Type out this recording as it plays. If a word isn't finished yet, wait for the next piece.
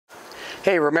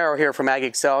Hey, Ramiro here from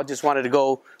AgXcel. Just wanted to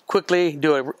go quickly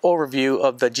do an overview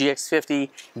of the GX50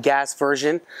 gas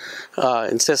version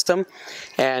and system.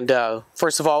 And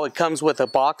first of all, it comes with a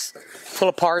box full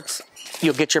of parts.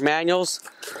 You'll get your manuals.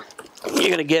 You're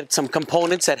going to get some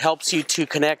components that helps you to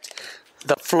connect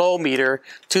the flow meter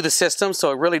to the system,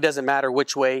 so it really doesn't matter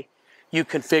which way you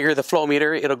configure the flow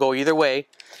meter. It'll go either way,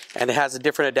 and it has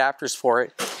different adapters for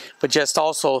it. But just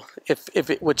also,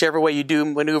 whichever way you do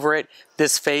maneuver it,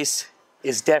 this face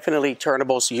is definitely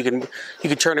turnable, so you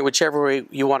can turn it whichever way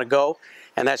you want to go,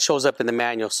 and that shows up in the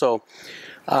manual. So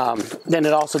then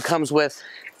it also comes with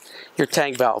your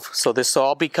tank valve. So this will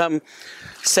all become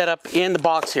set up in the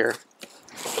box here.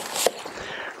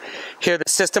 Here, the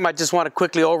system, I just want to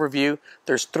quickly overview.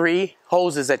 There's 3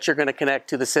 hoses that you're going to connect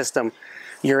to the system.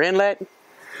 Your inlet,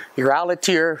 your outlet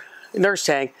to your nurse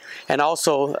tank, and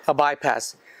also a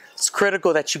bypass. It's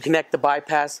critical that you connect the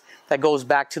bypass that goes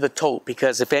back to the tote,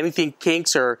 because if anything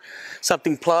kinks or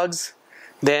something plugs,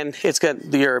 then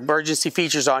your emergency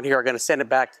features on here are going to send it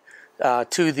back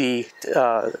to the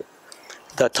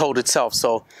tote itself.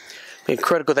 So it's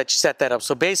critical that you set that up.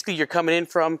 So basically, you're coming in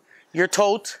from your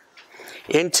tote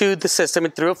into the system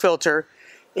and through a filter,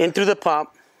 in through the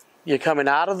pump. You're coming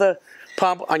out of the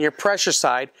pump on your pressure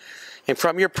side, and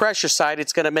from your pressure side,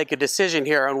 it's going to make a decision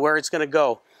here on where it's going to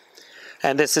go.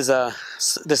 And this is a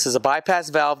bypass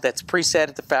valve that's preset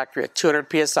at the factory at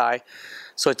 200 psi.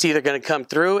 So it's either going to come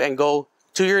through and go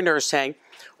to your nurse tank,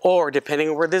 or depending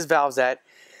on where this valve's at,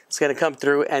 it's going to come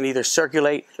through and either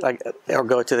circulate or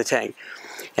go to the tank.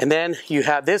 And then you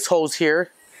have this hose here.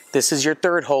 This is your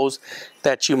 3rd hose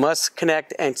that you must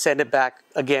connect and send it back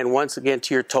once again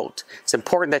to your tote. It's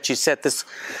important that you set this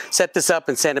up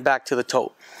and send it back to the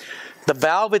tote. The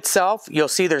valve itself, you'll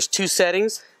see there's 2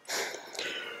 settings.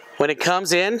 When it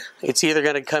comes in, it's either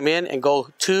going to come in and go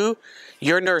to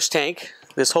your nurse tank,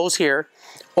 this hose here,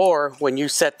 or when you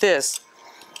set this,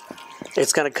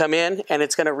 it's going to come in and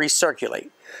it's going to recirculate.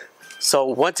 So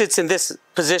once it's in this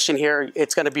position here,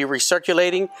 it's going to be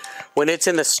recirculating. When it's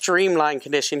in the streamline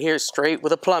condition here, straight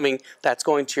with the plumbing, that's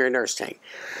going to your nurse tank.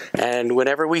 And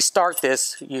whenever we start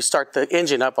this, you start the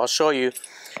engine up, I'll show you,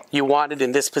 you want it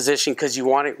in this position because you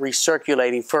want it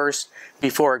recirculating first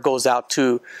before it goes out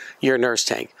to your nurse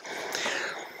tank.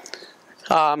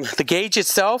 The gauge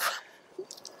itself,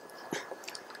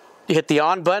 you hit the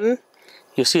on button,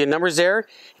 you'll see the numbers there.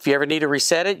 If you ever need to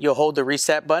reset it, you'll hold the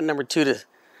reset button, number 2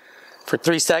 for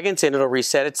 3 seconds, and it'll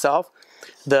reset itself.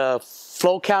 The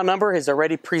flow count number is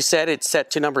already preset. It's set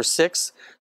to number 6.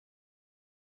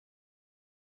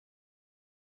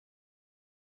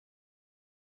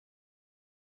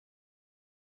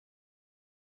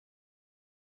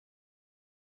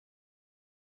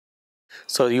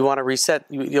 So you want to reset.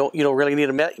 You don't really need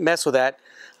to mess with that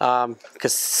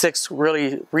because 6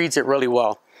 really reads it really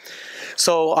well.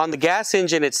 So on the gas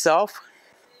engine itself,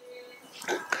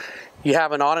 you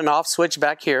have an on and off switch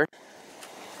back here.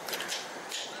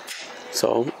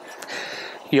 So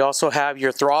you also have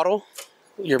your throttle,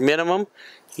 your minimum,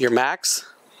 your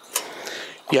max.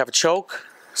 You have a choke.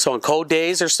 So in cold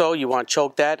days or so, you want to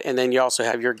choke that, and then you also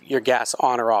have your gas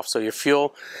on or off. So your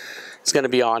fuel is going to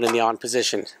be on in the on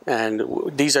position. And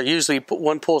these are usually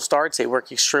 1 pull starts. They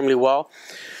work extremely well.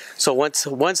 So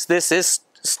once this is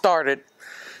started,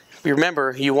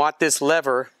 remember you want this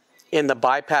lever in the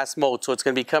bypass mode. So it's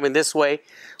going to be coming this way,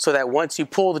 so that once you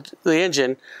pull the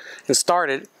engine and start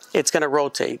it, it's going to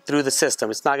rotate through the system.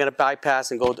 It's not going to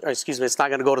bypass and go, or excuse me, it's not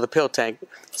going to go to the pill tank.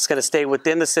 It's going to stay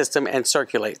within the system and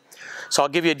circulate. So I'll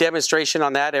give you a demonstration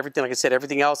on that. Everything, like I said,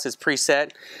 everything else is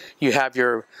preset. You have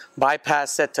your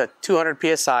bypass set to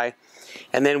 200 psi,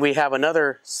 and then we have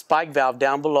another spike valve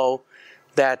down below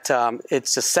that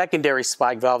it's a secondary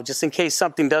spike valve, just in case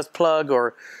something does plug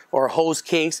or hose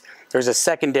kinks. There's a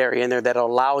secondary in there that'll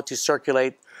allow it to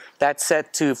circulate. That's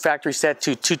set to factory set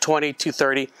to 220,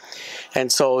 230,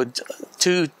 and so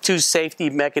two safety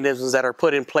mechanisms that are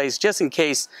put in place just in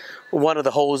case one of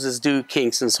the hoses do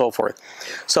kinks and so forth.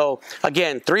 So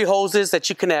again, 3 hoses that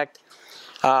you connect.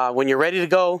 When you're ready to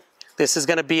go, this is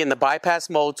going to be in the bypass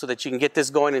mode so that you can get this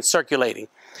going and circulating.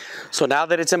 So now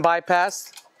that it's in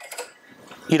bypass,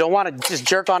 you don't want to just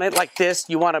jerk on it like this.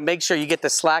 You want to make sure you get the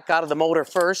slack out of the motor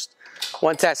first.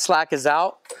 Once that slack is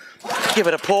out, give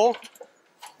it a pull.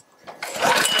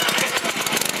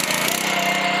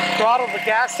 Throttle the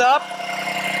gas up.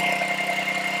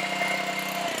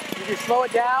 You can slow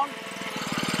it down.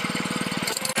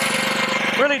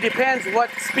 Really depends what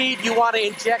speed you want to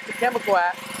inject the chemical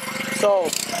at. So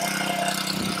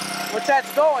once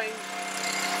that's going,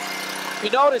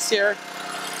 you notice here,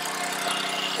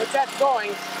 once that's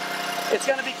going, it's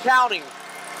going to be counting.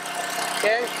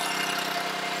 Okay?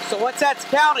 So once that's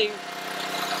counting,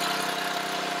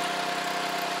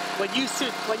 when you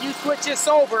switch this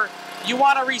over, you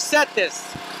want to reset this.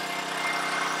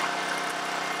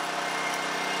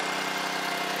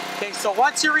 Okay, so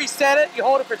once you reset it, you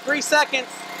hold it for 3 seconds.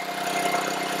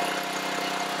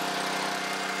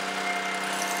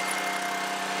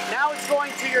 Now it's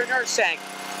going to your nurse tank.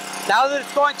 Now that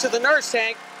it's going to the nurse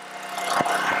tank,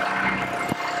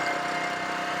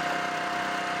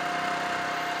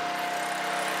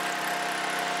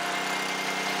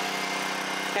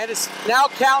 and it's now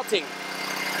counting.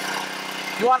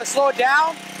 You want to slow it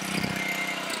down?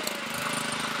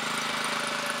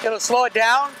 It'll slow it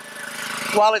down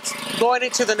while it's going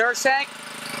into the nurse tank.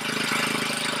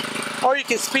 Or you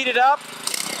can speed it up.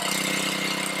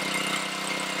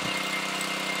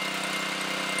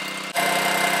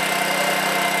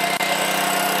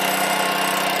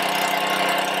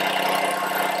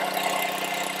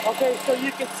 Okay, so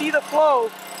you can see the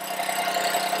flow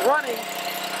running.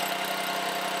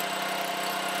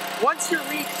 Once you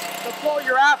reach the flow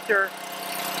you're after,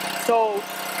 so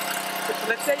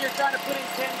let's say you're trying to put in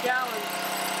 10 gallons,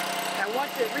 and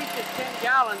once it reaches 10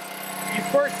 gallons, you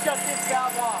first shut this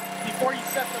valve off before you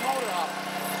shut the motor off.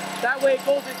 That way it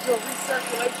goes into a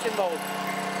recirculation mode.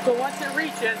 So once it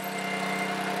reaches,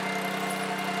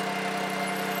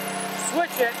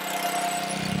 switch it,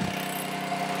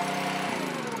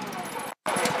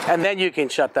 and then you can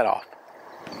shut that off.